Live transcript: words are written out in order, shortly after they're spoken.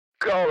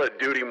Call of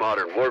Duty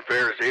Modern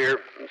Warfare is here,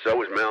 and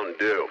so is Mountain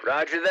Dew.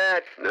 Roger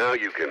that. Now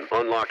you can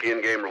unlock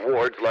in-game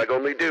rewards like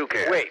only Dew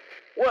can. Wait,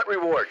 what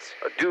rewards?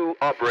 A Dew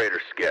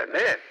Operator Skin.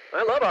 Man,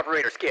 I love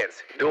operator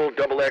skins. Dual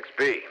double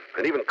XP,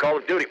 and even Call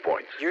of Duty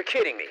points. You're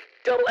kidding me.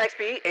 Double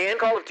XP and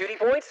Call of Duty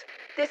points?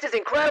 This is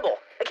incredible.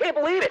 I can't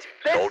believe it.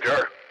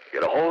 Soldier,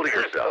 get a hold of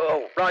yourself.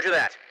 Oh, roger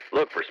that.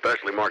 Look for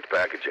specially marked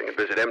packaging and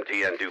visit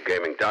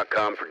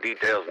mtndewgaming.com for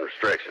details and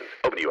restrictions.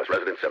 Open to U.S.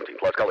 residents 17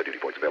 plus. Call of Duty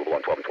points available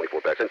on 12 and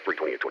 24 packs and free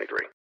 28-23.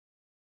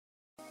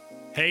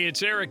 Hey,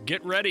 it's Eric.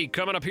 Get ready.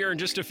 Coming up here in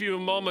just a few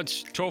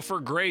moments,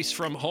 Topher Grace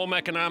from Home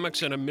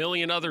Economics and a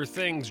million other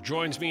things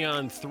joins me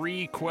on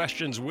 3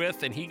 Questions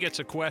With, and he gets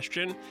a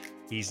question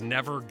he's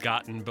never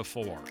gotten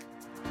before.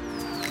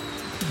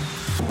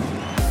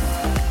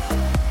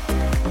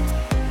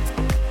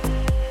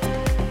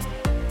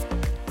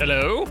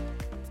 Hello?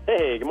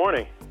 Hey, good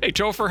morning. Hey,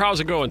 Topher, how's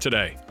it going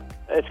today?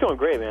 It's going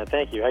great, man.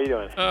 Thank you. How you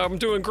doing? I'm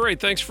doing great.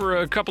 Thanks for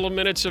a couple of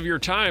minutes of your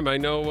time. I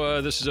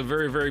know this is a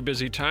very, very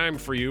busy time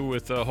for you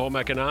with Home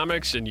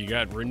Economics, and you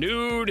got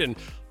renewed and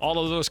all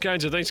of those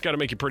kinds of things. Got to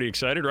make you pretty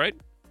excited, right?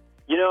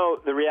 You know,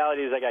 the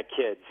reality is I got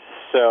kids,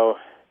 so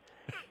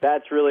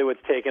that's really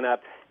what's taken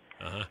up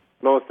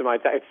most of my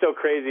time. It's so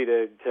crazy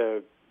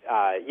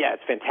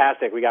it's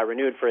fantastic. We got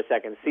renewed for a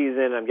second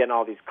season. I'm getting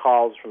all these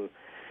calls from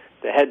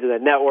the heads of the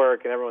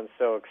network, and everyone's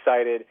so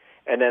excited.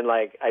 And then,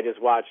 I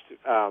just watched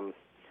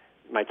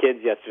my kids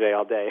yesterday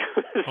all day.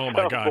 Oh,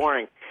 my God.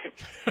 Boring.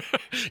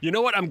 You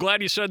know what? I'm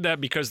glad you said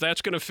that because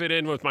that's going to fit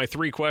in with my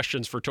 3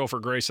 questions for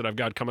Topher Grace that I've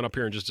got coming up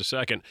here in just a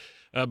second.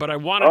 But I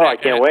wanted I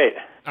can't wait.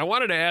 I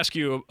wanted to ask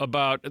you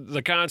about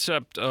the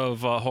concept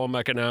of home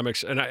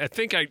economics. And I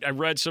think I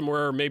read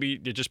somewhere,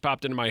 maybe it just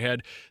popped into my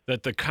head,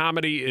 that the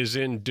comedy is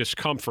in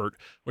discomfort,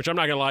 which I'm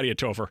not going to lie to you,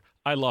 Topher.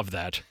 I love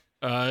that.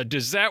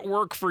 Does that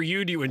work for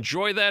you? Do you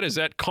enjoy that? Is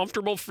that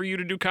comfortable for you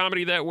to do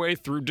comedy that way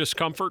through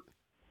discomfort?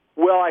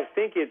 Well, I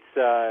think it's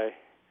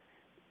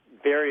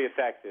very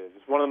effective.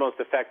 It's one of the most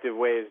effective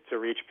ways to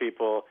reach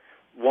people.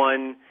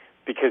 1,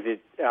 because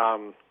it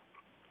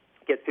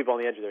gets people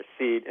on the edge of their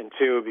seat, and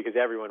 2, because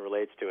everyone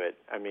relates to it.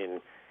 I mean,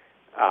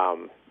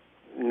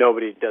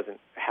 nobody doesn't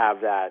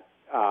have that.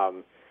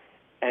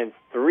 And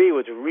 3,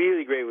 what's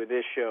really great with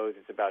this show is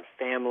it's about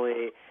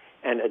family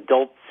and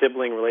adult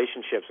sibling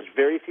relationships, which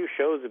very few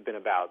shows have been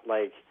about.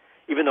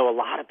 Even though a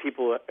lot of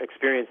people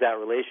experience that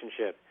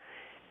relationship.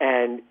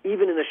 And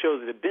even in the shows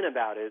that have been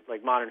about it,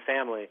 like Modern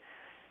Family,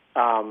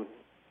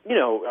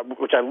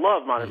 which I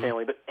love Modern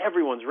Family, but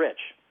everyone's rich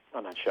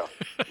on that show.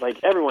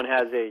 Everyone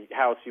has a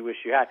house you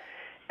wish you had.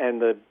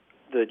 And the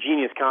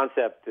genius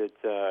concept that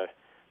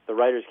the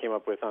writers came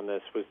up with on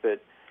this was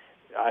that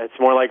it's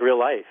more like real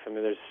life. I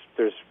mean,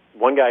 there's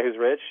one guy who's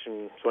rich,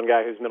 and there's one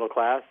guy who's middle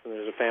class, and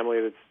there's a family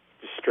that's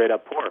just straight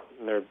up poor.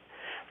 And there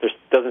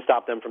doesn't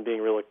stop them from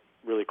being really,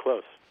 really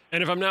close.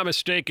 And if I'm not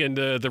mistaken,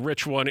 the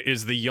rich one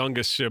is the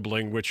youngest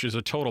sibling, which is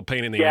a total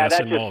pain in the ass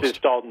in most. Yeah, that's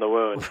just salt in the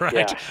wound. Right,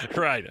 yeah.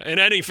 Right. In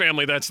any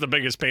family, that's the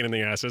biggest pain in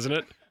the ass, isn't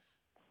it?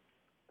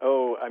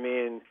 Oh, I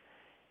mean,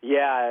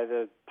 yeah,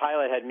 the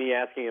pilot had me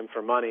asking him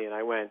for money, and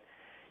I went,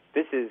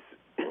 this is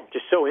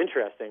just so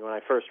interesting. When I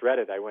first read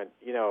it, I went,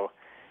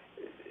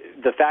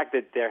 the fact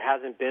that there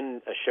hasn't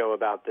been a show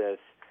about this,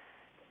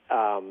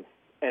 and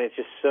it's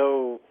just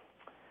so...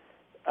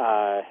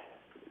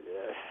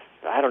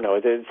 I don't know.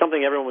 It's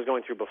something everyone was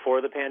going through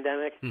before the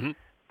pandemic. Mm-hmm.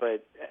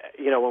 But,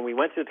 when we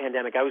went through the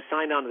pandemic, I was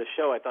signed on to the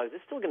show. I thought, is this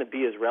still going to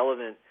be as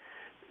relevant?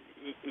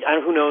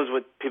 Who knows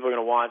what people are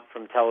going to want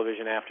from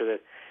television after this?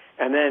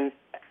 And then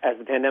as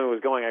the pandemic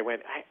was going, I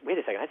went, wait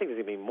a second, I think this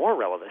is going to be more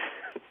relevant.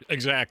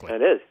 Exactly.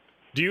 And it is.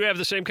 Do you have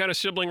the same kind of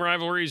sibling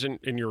rivalries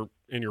in your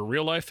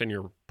real life, in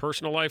your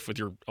personal life with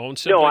your own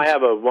siblings? No, I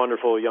have a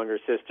wonderful younger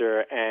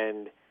sister,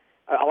 and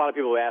a lot of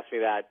people ask me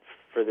that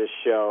for this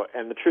show.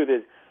 And the truth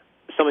is,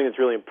 something that's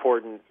really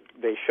important,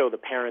 they show the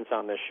parents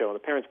on this show, and the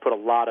parents put a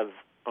lot of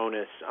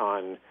onus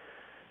on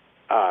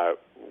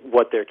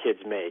what their kids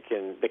make,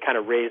 and they kind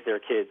of raise their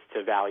kids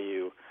to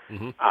value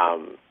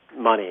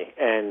money.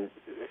 And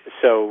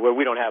so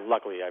we don't have,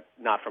 luckily,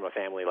 not from a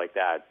family like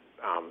that.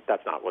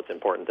 That's not what's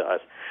important to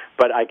us.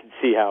 But I can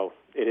see how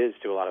it is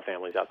to a lot of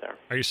families out there.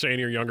 Are you saying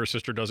your younger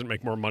sister doesn't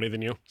make more money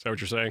than you? Is that what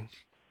you're saying?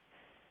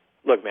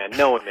 Look, man,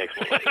 no one makes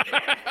more money.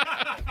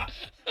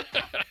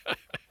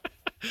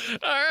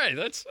 All right,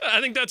 I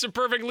think that's a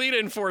perfect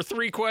lead-in for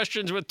 3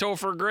 Questions with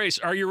Topher Grace.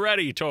 Are you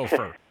ready,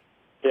 Topher?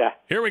 Yeah.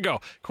 Here we go.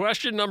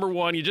 Question number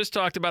 1, you just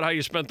talked about how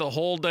you spent the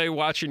whole day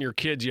watching your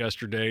kids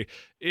yesterday.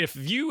 If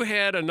you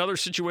had another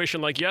situation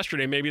like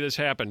yesterday, maybe this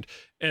happened,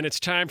 and it's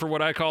time for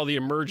what I call the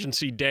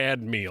emergency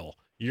dad meal.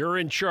 You're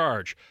in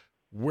charge.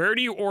 Where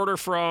do you order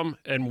from,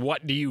 and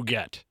what do you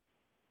get?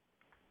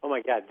 Oh,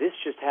 my God, this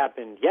just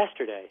happened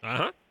yesterday.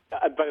 Uh-huh.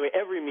 By the way,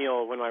 every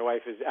meal when my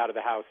wife is out of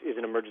the house is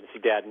an emergency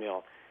dad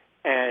meal.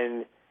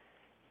 And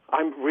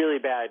I'm really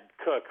bad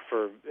cook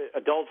for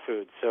adult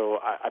food, so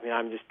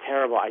I'm just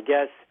terrible. I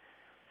guess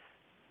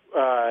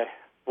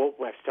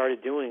what I've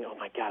started doing, oh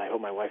my God, I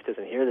hope my wife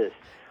doesn't hear this.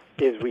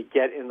 is we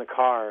get in the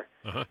car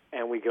Uh-huh.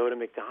 and we go to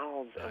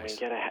McDonald's and Nice. we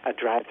get a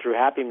drive-through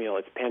Happy Meal.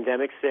 It's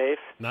pandemic safe.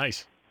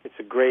 Nice. It's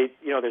a great,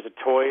 there's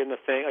a toy in the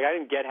thing. Like, I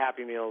didn't get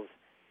Happy Meals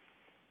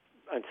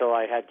until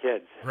I had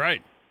kids.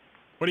 Right.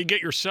 What do you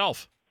get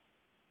yourself?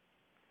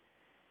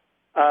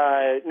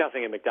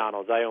 Nothing at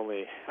McDonald's. I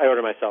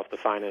order myself the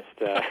finest.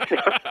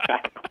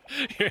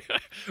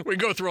 We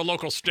go through a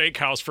local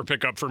steakhouse for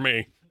pickup for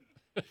me.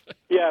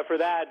 Yeah, for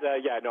that,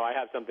 I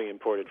have something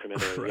imported from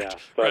Italy. Right. Yeah,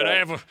 but, Right. I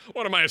have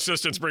one of my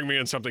assistants bring me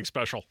in something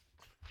special.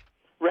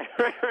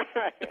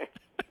 right.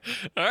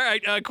 All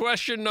right.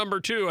 Question number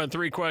 2 on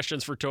 3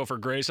 questions for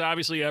Topher Grace.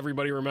 Obviously,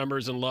 everybody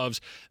remembers and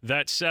loves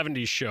that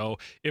 70s show.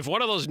 If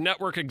one of those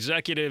network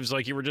executives,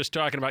 like you were just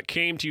talking about,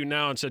 came to you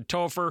now and said,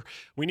 Topher,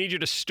 we need you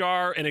to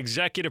star and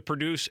executive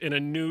produce in a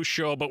new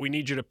show, but we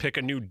need you to pick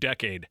a new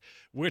decade,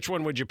 which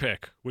one would you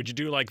pick? Would you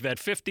do like that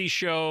 50s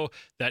show,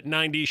 that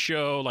 90s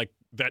show, like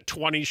that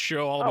 20s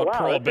show all about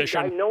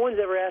Prohibition? No one's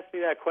ever asked me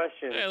that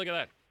question. Hey, look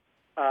at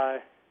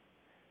that.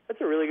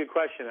 That's a really good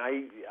question.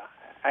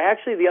 I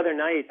actually, the other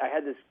night, I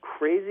had this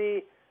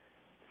crazy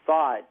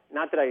thought.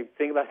 Not that I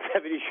think about the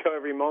 70s show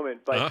every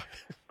moment, but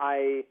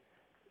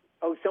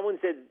someone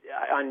said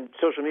on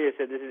social media,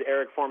 said this is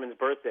Eric Foreman's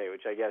birthday,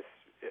 which I guess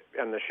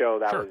on the show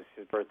that was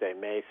his birthday,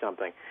 May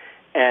something.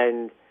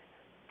 And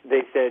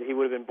they said he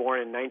would have been born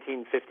in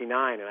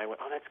 1959. And I went,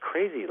 oh, that's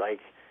crazy.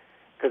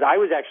 Because I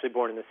was actually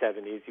born in the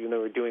 70s, even though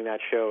we were doing that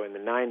show in the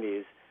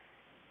 90s.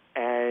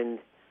 And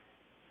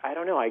I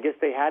don't know. I guess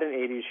they had an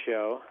 80s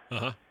show.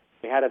 Uh-huh.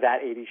 They had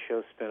that 80s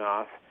show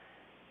spinoff.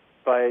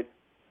 But,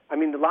 I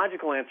mean, the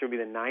logical answer would be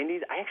the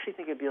 90s. I actually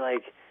think it'd be,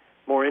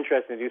 more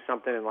interesting to do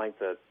something in,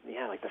 the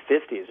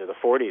 50s or the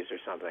 40s or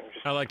something.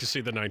 I like to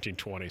see the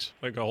 1920s,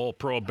 like a whole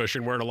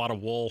Prohibition, wearing a lot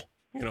of wool,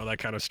 that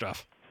kind of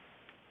stuff.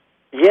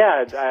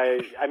 Yeah,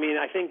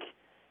 I think,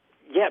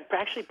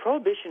 actually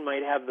Prohibition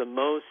might have the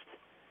most,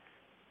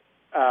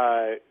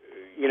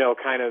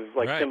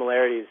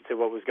 similarities to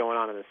what was going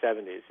on in the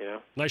 70s,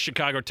 Nice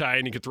Chicago tie,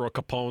 and you could throw a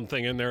Capone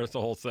thing in there. The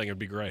whole thing would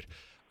be great.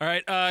 All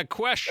right,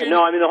 question.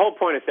 No, the whole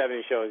point of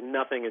 70s show is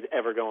nothing is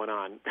ever going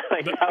on.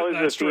 That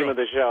was the theme of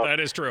the show. That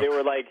is true. They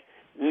were,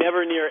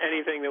 never near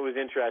anything that was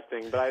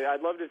interesting. But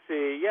I'd love to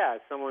see,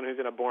 someone who's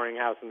in a boring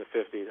house in the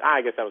 50s.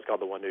 I guess that was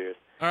called The Wonder Years.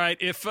 All right,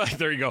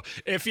 there you go.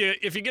 If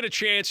you get a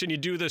chance and you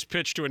do this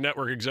pitch to a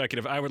network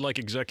executive, I would like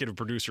executive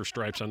producer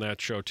stripes on that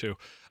show too.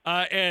 You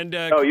got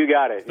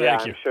it.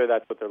 Thank you. I'm sure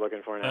that's what they're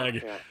looking for now. Thank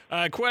you.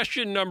 Yeah.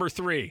 Question number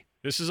 3.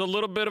 This is a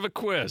little bit of a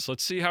quiz.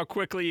 Let's see how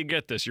quickly you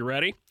get this. You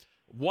ready?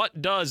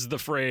 What does the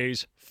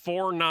phrase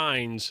 4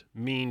 nines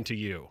mean to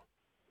you?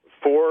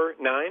 4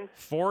 9?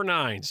 4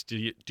 nines.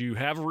 Do you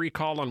have a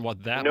recall on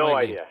what that No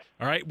might mean? idea.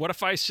 All right. What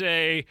if I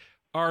say,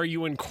 are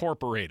you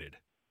incorporated?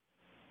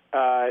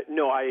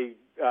 No, I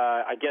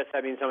guess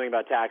that means something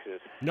about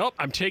taxes. Nope.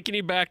 I'm taking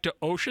you back to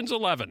Ocean's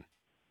 11.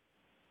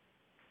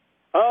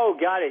 Oh,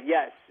 got it.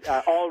 Yes.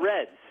 All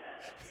Reds.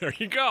 There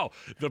you go.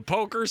 The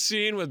poker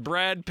scene with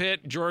Brad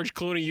Pitt, George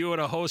Clooney, you,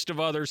 and a host of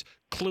others.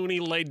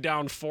 Clooney laid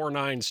down 4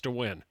 nines to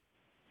win.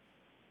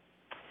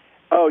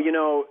 Oh,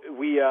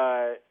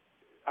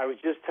 I was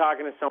just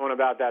talking to someone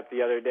about that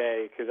the other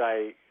day because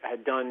I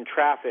had done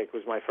Traffic,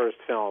 was my first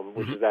film,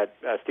 which is that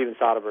Steven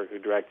Soderbergh, who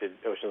directed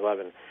Ocean's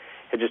 11,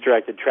 had just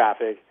directed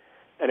Traffic,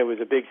 and it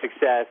was a big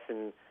success,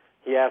 and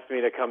he asked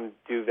me to come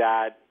do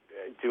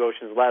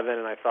Ocean's 11,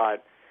 and I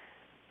thought,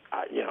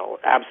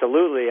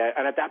 absolutely.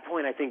 And at that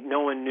point, I think no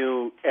one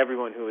knew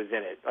everyone who was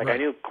in it. Right. I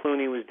knew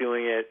Clooney was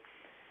doing it,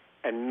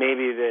 and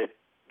maybe that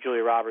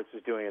Julia Roberts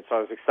was doing it, so I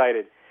was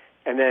excited.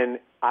 And then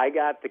I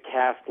got the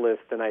cast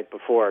list the night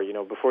before.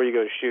 Before you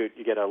go to shoot,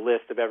 you get a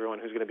list of everyone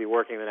who's going to be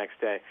working the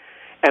next day.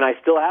 And I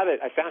still have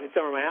it. I found it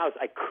somewhere in my house.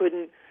 I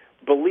couldn't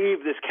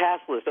believe this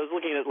cast list. I was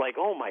looking at it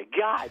oh, my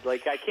God. I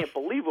can't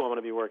believe who I'm going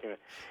to be working with.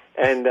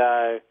 And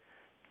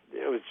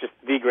it was just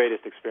the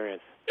greatest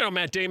experience.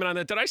 Matt Damon on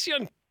that. Did I see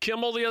on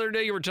Kimmel the other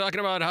day you were talking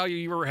about how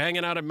you were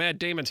hanging out at Matt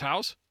Damon's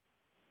house?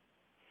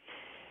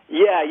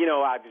 Yeah,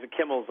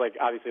 Kimmel's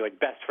obviously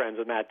best friends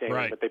with Matt Damon,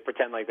 right. But they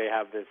pretend like they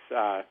have this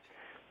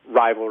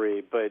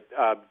rivalry. But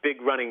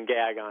big running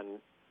gag on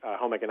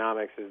Home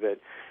Economics is that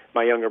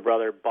my younger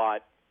brother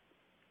bought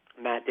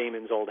Matt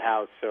Damon's old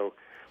house, so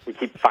we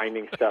keep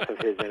finding stuff of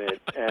his in it.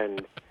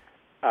 And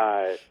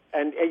Matt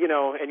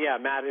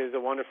is a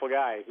wonderful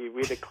guy.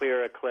 We had to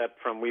clear a clip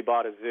from We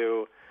Bought a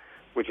Zoo,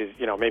 which is,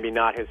 maybe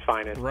not his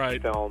finest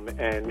film,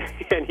 and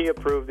he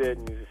approved it,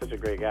 and he's such a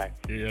great guy.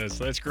 Yes,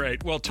 that's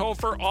great. Well,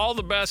 Topher, all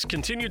the best,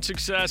 continued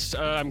success.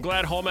 I'm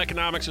glad Home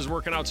Economics is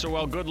working out so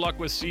well. Good luck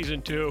with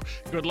season 2.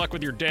 Good luck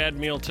with your dad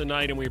meal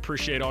tonight, and we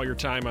appreciate all your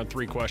time on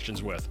 3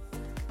 Questions With.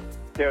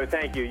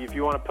 Thank you. If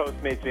you want to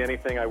Postmates me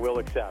anything, I will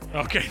accept.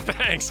 Okay,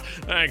 thanks.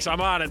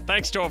 I'm on it.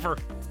 Thanks, Topher.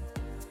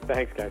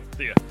 Thanks, guys.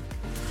 See ya.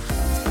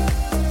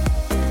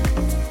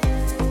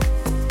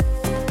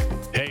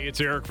 Hey,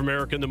 it's Eric from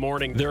Eric in the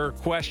Morning. There are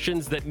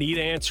questions that need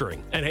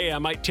answering. And hey, I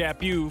might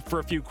tap you for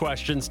a few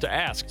questions to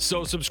ask.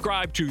 So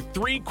subscribe to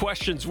 3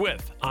 Questions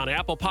With on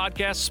Apple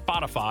Podcasts,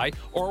 Spotify,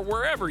 or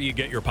wherever you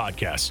get your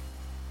podcasts.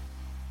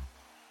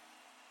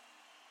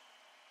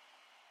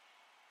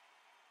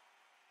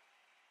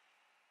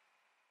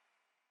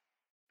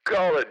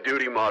 Call of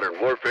Duty Modern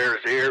Warfare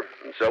is here,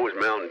 and so is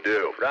Mountain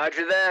Dew.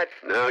 Roger that.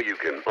 Now you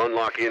can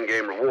unlock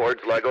in-game rewards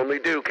like only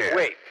Dew can.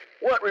 Wait,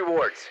 what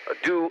rewards?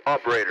 A Dew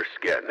Operator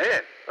Skin.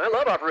 Man, I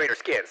love operator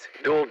skins.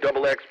 Dual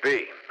double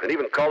XP, and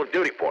even Call of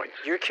Duty points.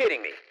 You're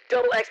kidding me.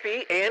 Double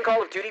XP and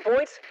Call of Duty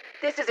points?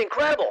 This is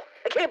incredible.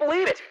 I can't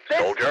believe it.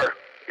 Soldier,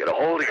 get a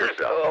hold of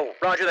yourself. Oh,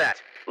 roger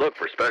that. Look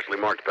for specially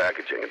marked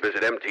packaging and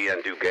visit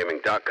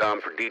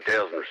mtndewgaming.com for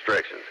details and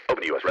restrictions.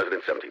 Open to U.S.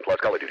 residents 17 plus.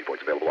 Call of Duty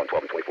points available on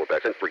 12 and 24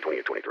 packs and free 20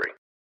 and 23.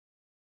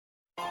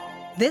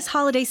 This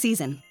holiday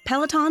season,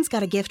 Peloton's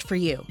got a gift for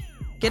you.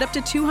 Get up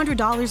to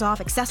 $200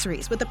 off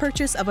accessories with the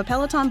purchase of a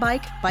Peloton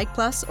bike, Bike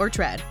Plus, or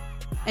Tread.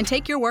 And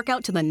take your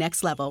workout to the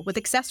next level with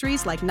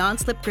accessories like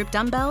non-slip grip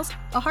dumbbells,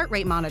 a heart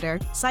rate monitor,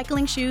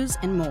 cycling shoes,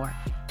 and more.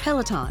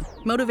 Peloton,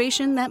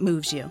 motivation that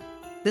moves you.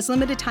 This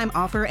limited time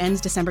offer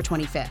ends December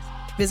 25th.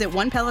 Visit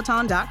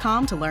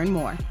onepeloton.com to learn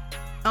more.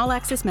 All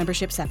access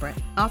membership separate.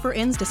 Offer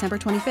ends December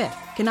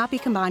 25th. Cannot be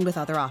combined with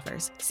other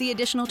offers. See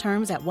additional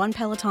terms at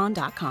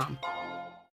onepeloton.com.